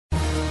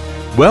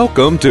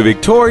Welcome to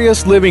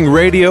Victorious Living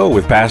Radio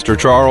with Pastor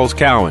Charles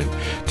Cowan.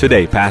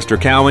 Today, Pastor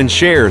Cowan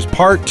shares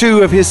part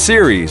 2 of his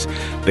series,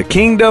 The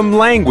Kingdom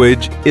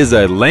Language is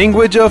a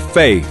Language of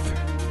Faith.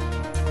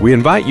 We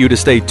invite you to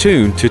stay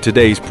tuned to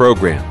today's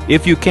program.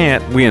 If you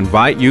can't, we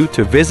invite you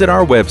to visit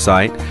our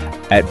website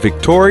at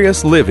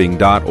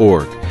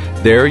victoriousliving.org.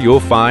 There you'll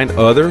find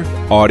other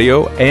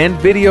audio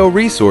and video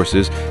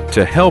resources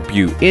to help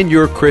you in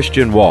your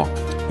Christian walk.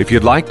 If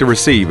you'd like to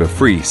receive a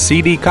free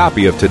CD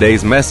copy of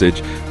today's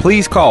message,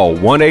 please call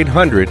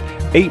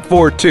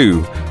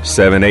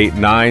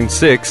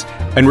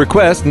 1-800-842-7896 and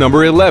request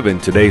number 11.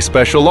 Today's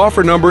special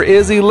offer number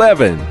is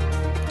 11.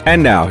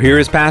 And now, here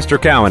is Pastor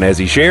Cowan as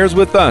he shares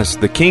with us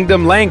the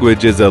kingdom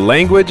language is a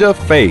language of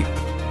faith.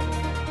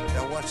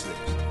 Now watch this.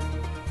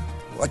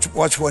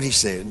 Watch what he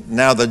said.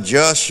 Now the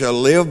just shall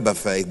live by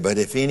faith, but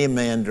if any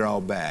man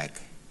draw back,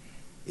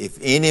 if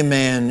any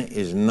man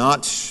is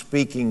not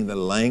speaking the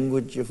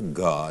language of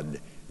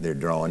God, they're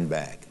drawing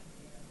back.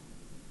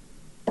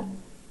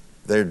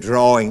 They're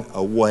drawing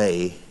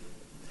away.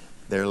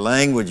 Their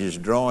language is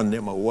drawing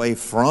them away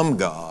from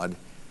God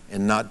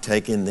and not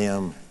taking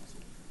them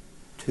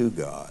to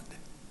God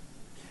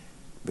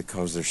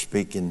because they're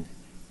speaking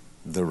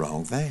the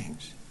wrong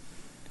things.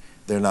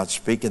 They're not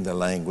speaking the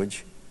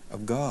language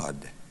of God.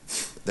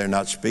 They're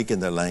not speaking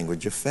the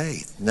language of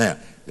faith. Now,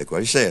 look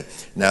what he said.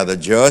 Now the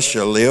just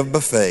shall live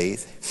by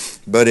faith,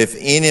 but if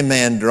any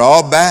man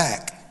draw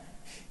back,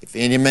 if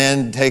any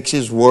man takes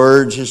his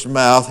words, his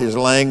mouth, his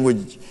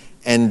language,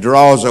 and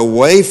draws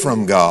away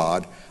from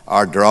God,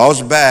 or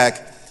draws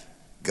back,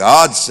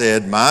 God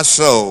said, my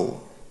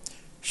soul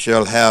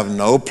shall have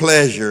no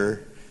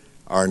pleasure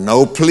or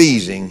no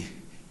pleasing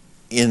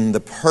in the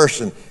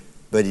person.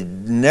 But he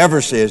never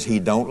says he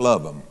don't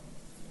love them.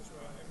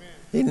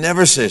 He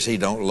never says he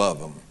don't love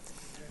them.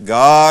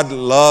 God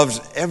loves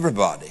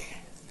everybody.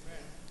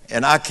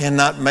 And I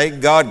cannot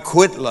make God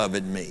quit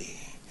loving me.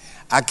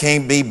 I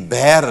can't be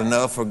bad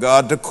enough for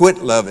God to quit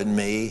loving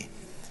me.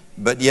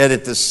 But yet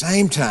at the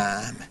same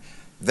time,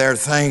 there are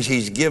things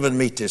he's given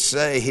me to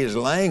say, his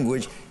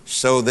language,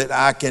 so that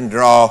I can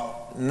draw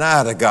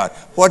nigh to God.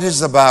 What does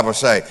the Bible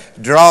say?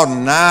 Draw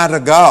nigh to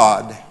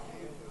God.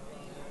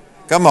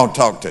 Come on,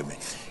 talk to me.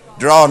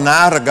 Draw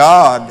nigh to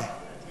God.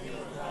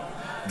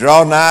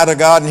 Draw nigh to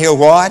God and he'll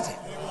what?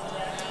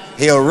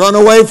 He'll run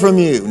away from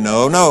you.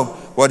 No.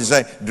 What does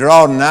it say?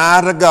 Draw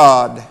nigh to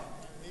God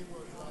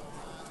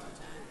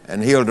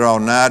and he'll draw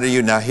nigh to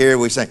you. Now here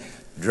we sing,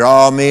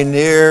 draw me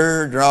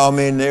near, draw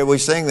me near. We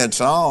sing that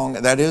song.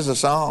 That is a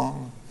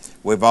song.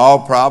 We've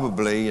all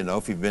probably,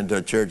 if you've been to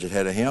a church that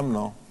had a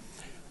hymnal,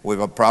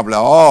 we've probably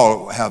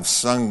all have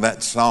sung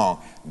that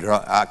song.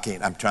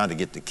 I'm trying to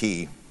get the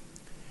key.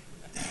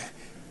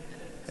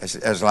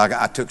 It's like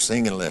I took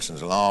singing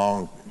lessons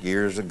long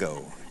years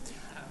ago.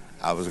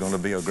 I was going to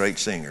be a great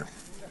singer.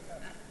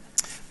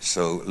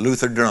 So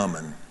Luther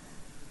Drummond,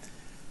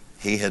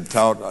 he had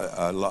taught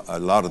a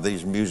lot of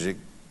these music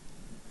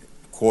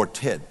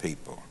quartet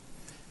people.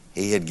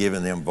 He had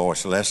given them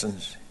voice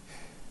lessons.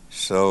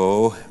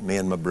 So me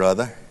and my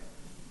brother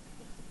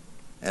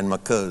and my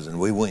cousin,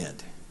 we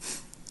went.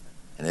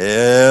 And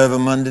every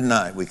Monday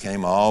night we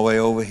came all the way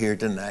over here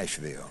to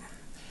Nashville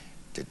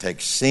to take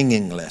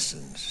singing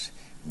lessons,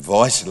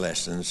 voice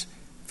lessons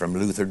from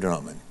Luther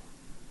Drummond.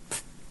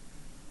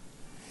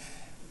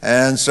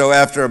 And so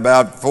after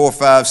about 4,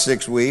 5,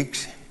 6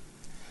 weeks,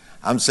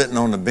 I'm sitting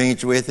on the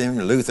bench with him.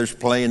 Luther's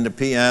playing the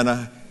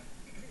piano,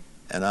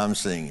 and I'm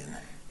singing.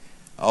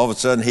 All of a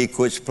sudden, he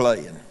quits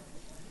playing.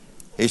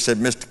 He said,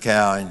 Mr.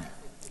 Cowan,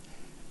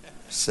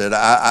 said,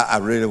 I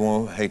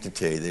really hate to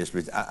tell you this,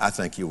 but I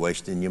think you're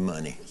wasting your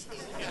money.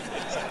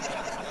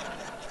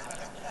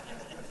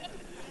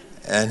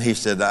 And he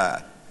said,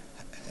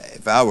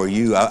 if I were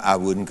you, I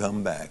wouldn't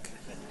come back.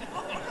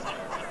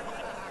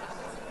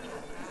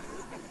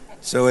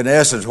 So in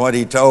essence, what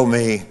he told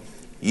me,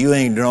 you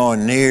ain't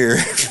drawing near.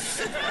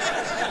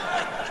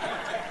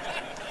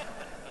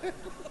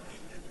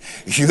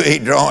 You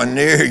ain't drawing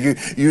near.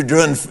 You're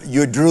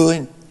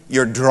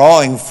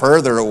drawing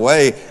further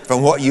away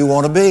from what you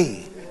want to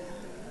be.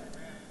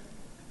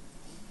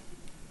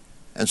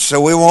 And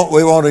so we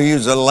want to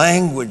use a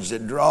language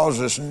that draws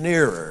us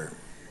nearer.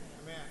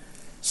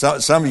 So,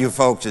 some of you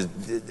folks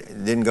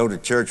didn't go to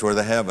church where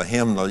they have a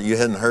hymnal. You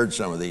hadn't heard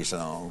some of these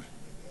songs.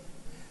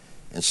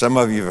 And some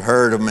of you have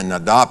heard them and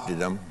adopted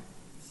them.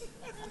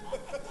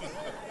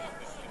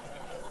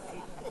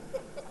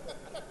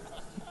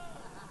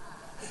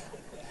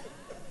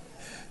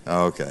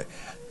 Okay.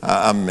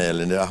 I'm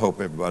meddling it. I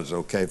hope everybody's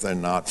okay. If they're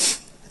not,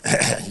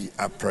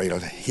 I pray it'll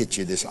hit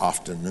you this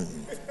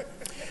afternoon.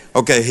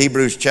 Okay,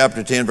 Hebrews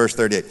chapter 10, verse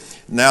 38.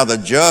 Now the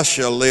just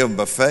shall live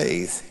by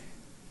faith,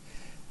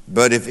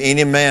 but if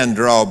any man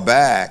draw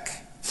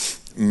back,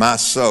 my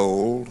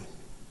soul,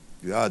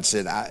 God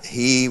said,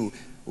 he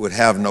would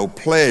have no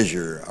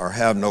pleasure or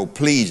have no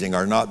pleasing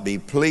or not be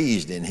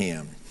pleased in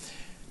him.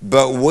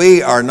 But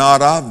we are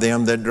not of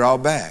them that draw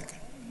back.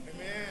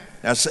 Amen.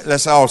 Now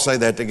let's all say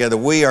that together.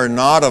 We are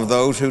not of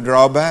those who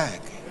draw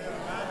back.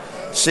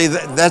 See,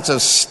 that's a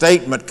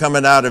statement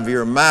coming out of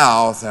your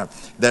mouth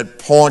that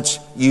points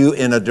you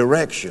in a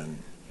direction.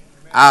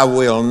 I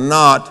will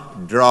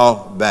not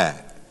draw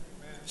back.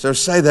 So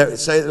say that.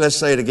 Let's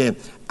say it again.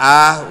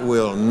 I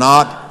will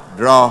not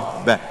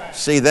draw back.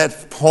 See,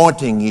 that's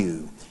pointing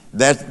you.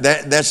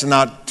 That's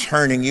not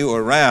turning you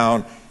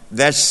around.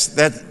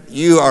 That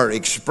you are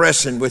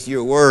expressing with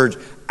your words,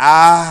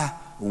 I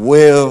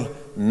will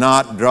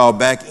not draw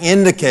back,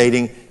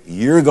 indicating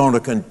you're going to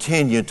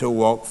continue to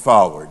walk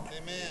forward.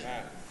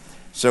 Amen.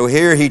 So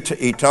here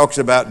he talks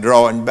about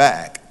drawing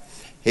back.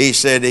 He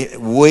said,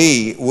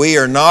 we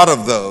are not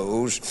of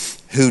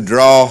those who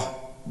draw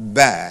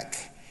back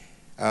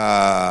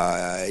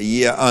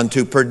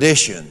unto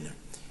perdition.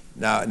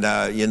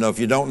 Now, you know, if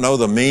you don't know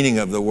the meaning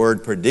of the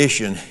word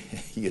perdition,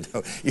 you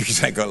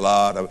think a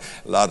lot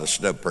of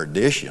stuff.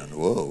 Perdition,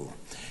 whoa.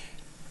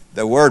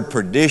 The word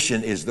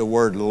perdition is the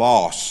word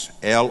loss,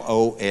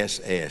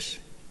 L-O-S-S.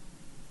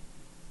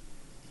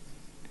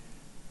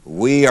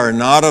 We are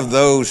not of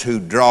those who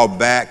draw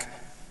back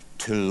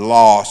to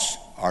loss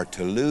or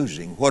to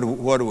losing. What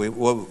would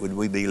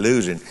we be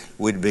losing?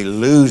 We'd be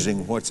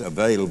losing what's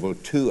available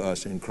to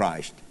us in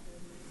Christ.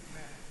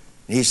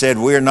 He said,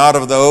 we are not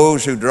of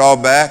those who draw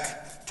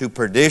back to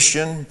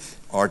perdition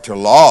or to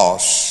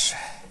loss,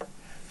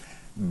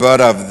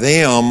 but of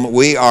them,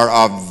 we are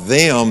of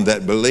them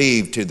that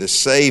believe to the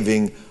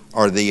saving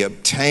or the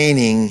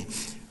obtaining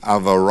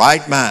of a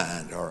right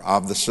mind or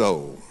of the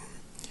soul.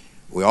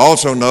 We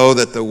also know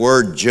that the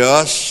word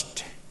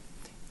just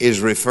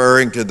is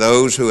referring to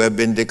those who have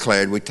been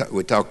declared, we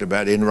talked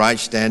about in right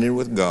standing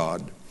with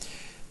God.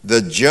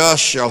 The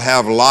just shall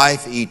have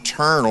life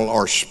eternal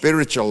or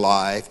spiritual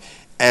life,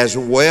 as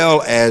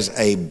well as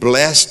a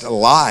blessed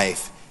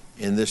life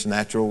in this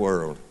natural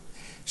world.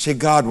 See,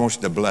 God wants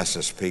to bless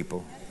us,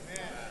 people.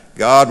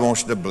 God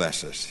wants to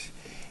bless us.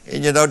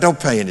 And you know, don't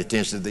pay any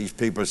attention to these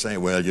people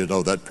saying, well, you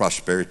know, that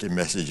prosperity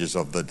message is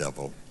of the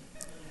devil.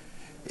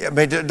 I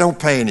mean, don't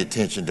pay any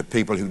attention to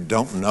people who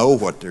don't know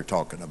what they're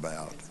talking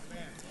about.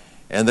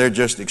 And they're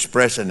just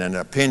expressing an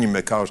opinion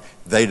because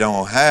they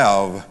don't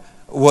have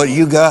what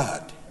you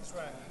got.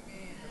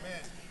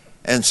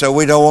 And so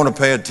we don't want to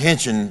pay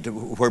attention to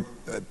where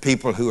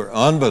people who are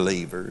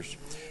unbelievers,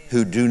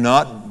 who do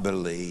not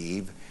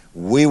believe.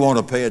 We want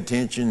to pay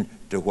attention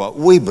to what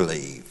we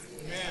believe.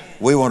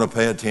 We want to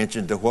pay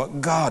attention to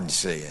what God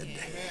said.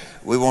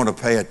 We want to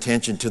pay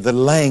attention to the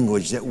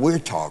language that we're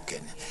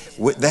talking.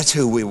 That's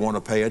who we want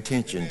to pay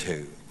attention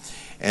to.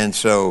 And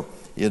so,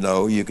 you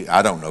know,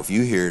 I don't know if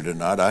you hear it or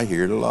not. I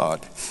hear it a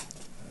lot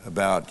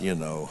about, you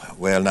know,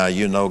 well, now,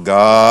 you know,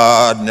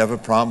 God never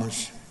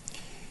promised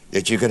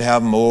that you could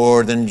have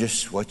more than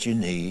just what you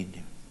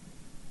need.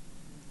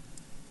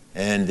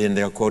 And then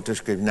they'll quote the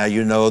scripture. Now,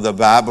 you know, the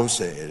Bible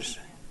says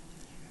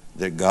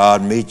that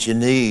God meets your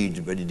needs,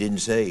 but he didn't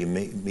say he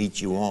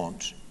meets your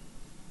wants.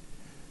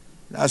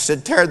 Now, I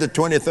said, tear the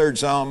 23rd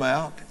Psalm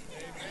out.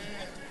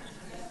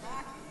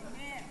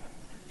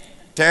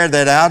 Tear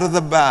that out of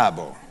the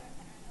Bible.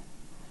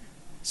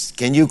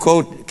 Can you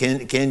quote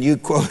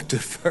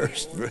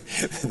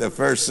the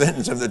first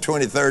sentence of the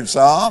 23rd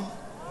Psalm?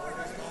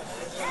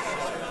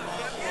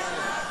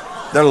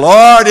 The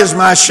Lord is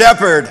my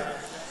shepherd,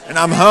 and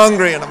I'm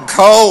hungry and I'm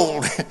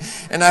cold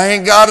and I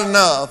ain't got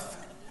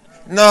enough.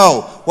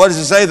 No. What does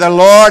it say? The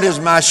Lord is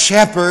my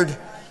shepherd.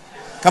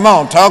 Come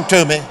on, talk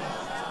to me.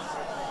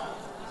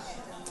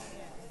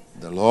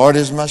 The Lord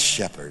is my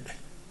shepherd,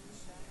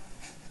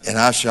 and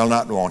I shall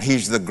not want.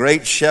 He's the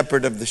great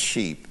shepherd of the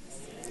sheep.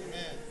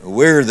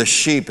 We're the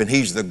sheep, and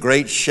he's the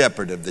great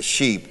shepherd of the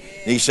sheep.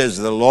 And he says,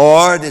 the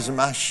Lord is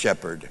my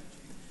shepherd,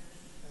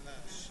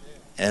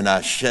 and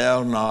I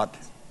shall not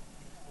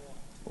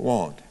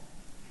want.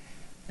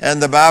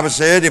 And the Bible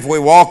said, if we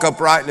walk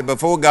uprightly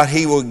before God,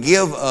 he will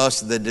give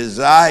us the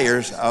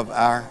desires of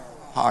our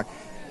heart.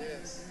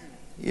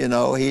 You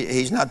know,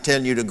 he's not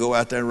telling you to go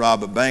out there and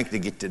rob a bank to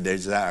get the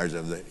desires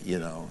of the, you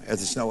know,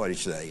 that's not what he's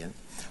saying.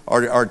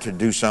 Or to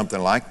do something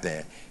like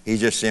that.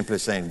 He's just simply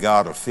saying,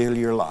 God will fill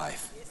your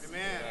life.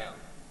 Amen.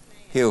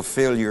 He'll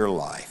fill your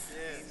life.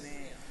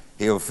 Amen.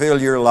 He'll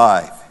fill your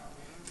life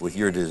with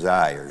your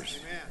desires.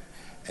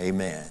 Amen.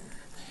 Amen.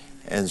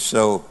 And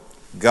so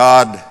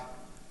God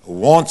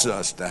wants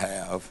us to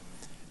have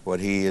what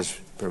he has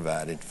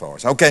provided for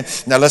us. Okay,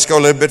 now let's go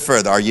a little bit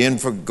further. Are you in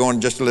for going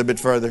just a little bit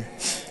further?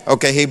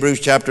 Okay, Hebrews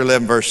chapter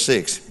 11, verse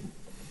 6.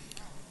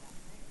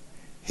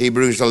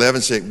 Hebrews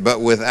 11, 6.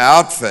 But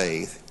without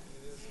faith,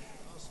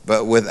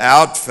 but with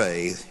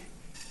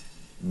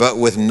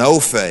no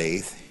faith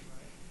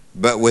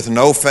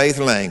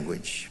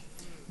language,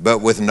 but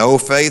with no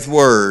faith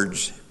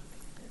words,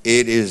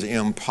 it is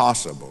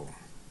impossible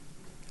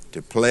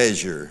to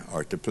pleasure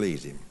or to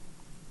please him.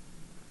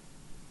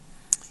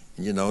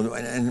 You know,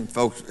 and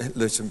folks,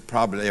 listen,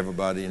 probably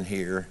everybody in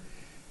here,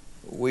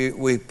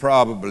 we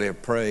probably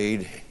have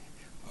prayed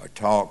or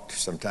talked,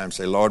 sometimes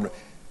say, Lord,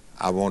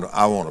 I want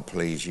to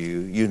please you.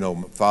 You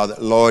know, Father,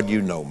 Lord,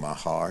 you know my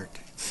heart.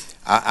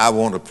 I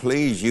want to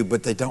please you,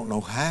 but they don't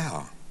know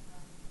how.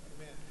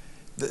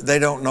 They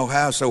don't know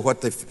how. So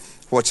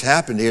what's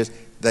happened is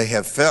they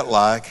have felt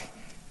like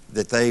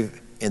that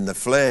in the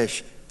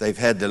flesh, they've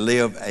had to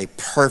live a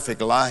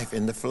perfect life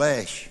in the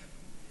flesh.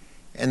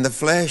 And the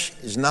flesh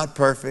is not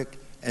perfect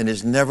and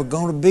is never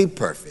going to be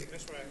perfect.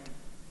 That's right.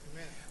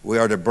 Amen. We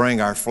are to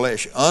bring our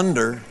flesh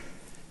under,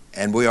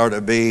 and we are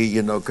to be,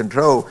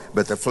 controlled.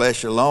 But the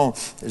flesh alone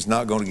is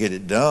not going to get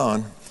it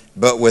done.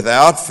 But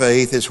without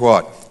faith, it's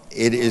what?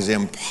 It is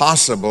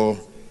impossible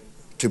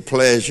to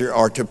pleasure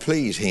or to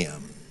please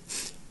Him.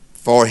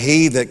 For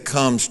he that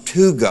comes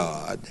to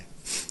God,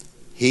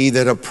 he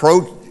that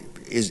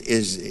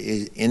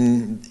is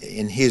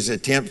in his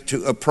attempt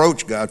to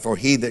approach God, for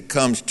he that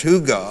comes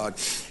to God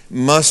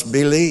must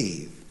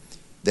believe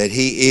that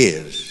He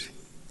is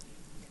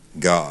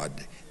God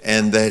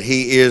and that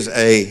He is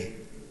a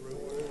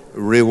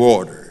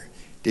rewarder.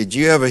 Did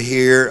you ever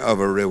hear of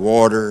a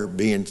rewarder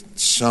being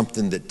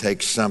something that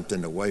takes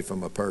something away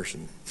from a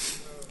person?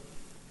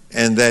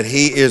 And that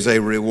He is a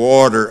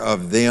rewarder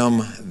of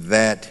them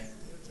that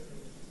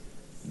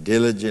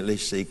diligently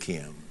seek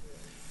Him.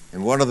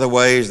 And one of the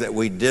ways that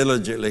we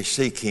diligently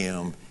seek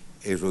Him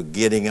is we're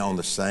getting on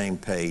the same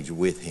page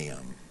with Him.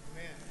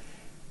 Amen.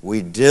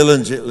 We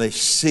diligently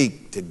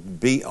seek to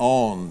be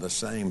on the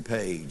same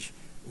page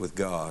with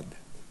God.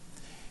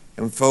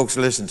 And folks,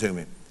 listen to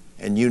me.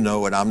 And you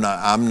know it. I'm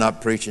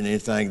not preaching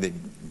anything that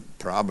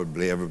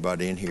probably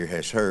everybody in here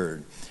has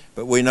heard.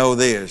 But we know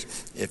this: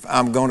 if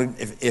I'm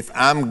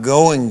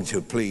going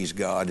to please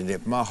God, and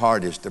if my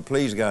heart is to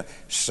please God,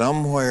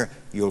 somewhere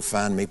you'll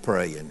find me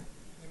praying.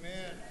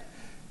 Amen.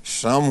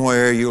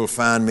 Somewhere you'll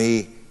find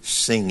me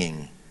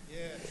singing.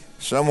 Yes.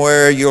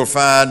 Somewhere you'll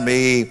find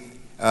me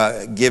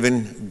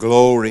giving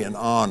glory and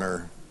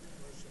honor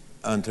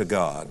unto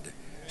God.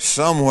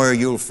 Somewhere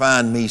you'll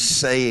find me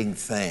saying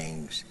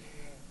things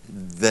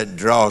that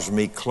draws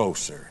me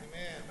closer.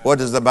 Amen. What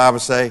does the Bible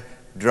say?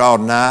 Draw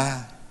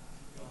nigh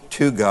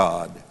to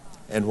God,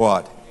 and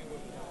what?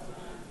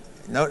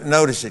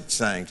 Notice it,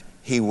 saints.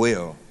 He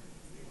will.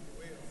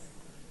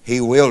 He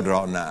will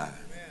draw nigh.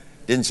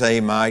 Didn't say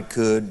He might,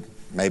 could,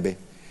 maybe.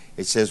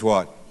 It says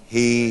what?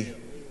 He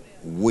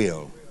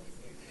will.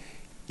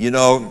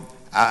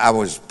 I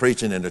was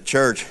preaching in a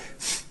church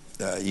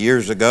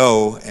years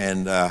ago,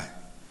 and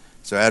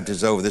so after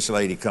it's over, this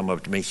lady come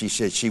up to me. She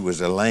said she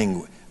was a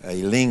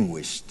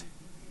linguist.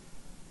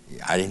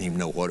 I didn't even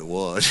know what it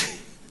was.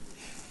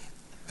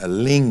 A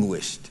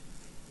linguist.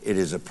 It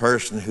is a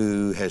person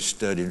who has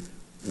studied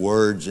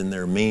words and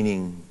their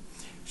meaning.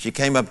 She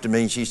came up to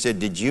me and she said,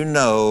 "Did you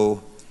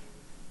know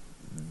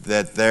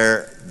that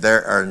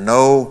there are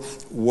no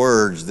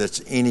words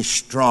that's any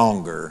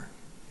stronger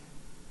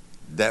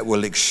that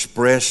will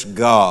express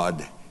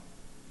God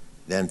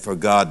than for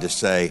God to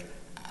say,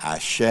 I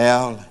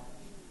shall,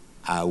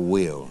 I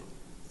will."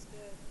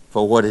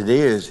 For what it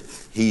is,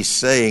 He's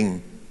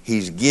saying,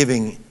 He's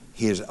giving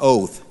His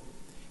oath,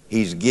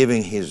 He's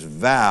giving His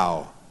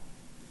vow,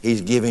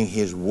 He's giving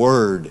His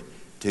word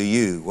to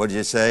you. What did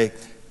it say?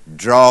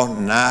 Draw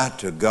nigh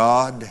to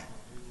God.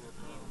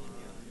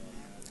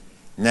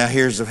 Now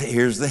here's the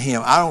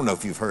hymn. I don't know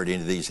if you've heard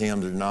any of these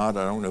hymns or not.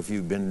 I don't know if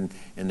you've been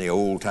in the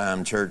old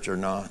time church or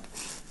not.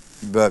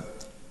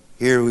 But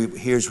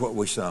here's what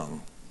we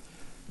sung.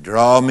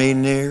 Draw me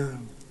near.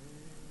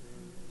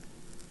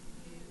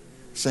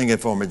 Sing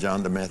it for me,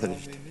 John the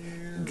Methodist.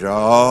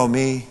 Draw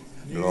me,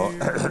 Lord.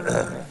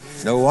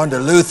 No wonder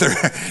Luther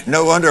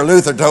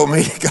told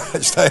me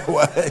to stay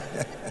away.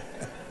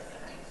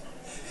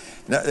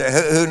 Now,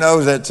 who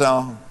knows that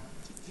song?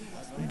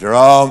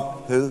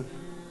 Who?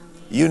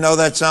 You know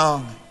that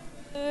song?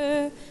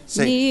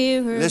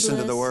 Listen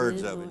to the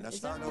words of it. Now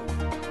start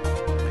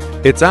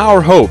over. It's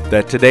our hope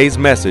that today's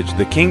message,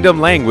 The Kingdom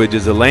Language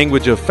is a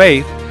Language of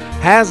Faith,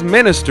 has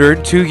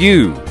ministered to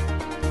you.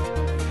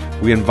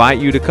 We invite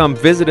you to come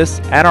visit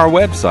us at our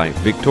website,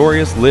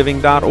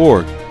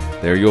 victoriousliving.org.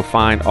 There you'll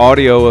find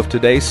audio of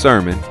today's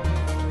sermon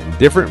and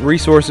different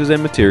resources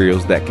and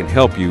materials that can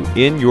help you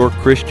in your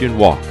Christian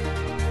walk.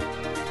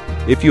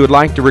 If you would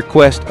like to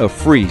request a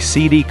free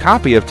CD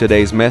copy of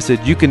today's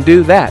message, you can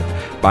do that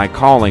by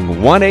calling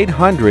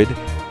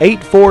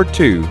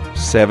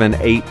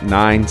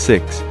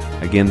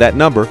 1-800-842-7896. Again, that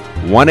number,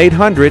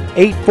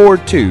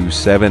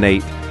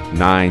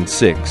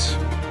 1-800-842-7896.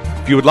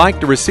 If you would like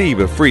to receive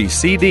a free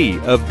CD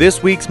of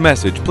this week's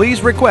message,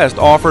 please request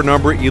offer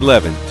number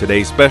 11.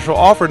 Today's special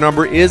offer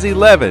number is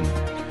 11.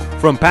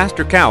 From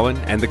Pastor Cowan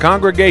and the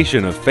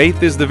congregation of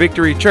Faith is the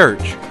Victory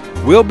Church,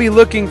 we'll be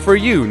looking for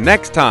you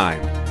next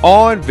time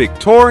on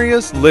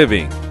Victorious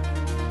Living.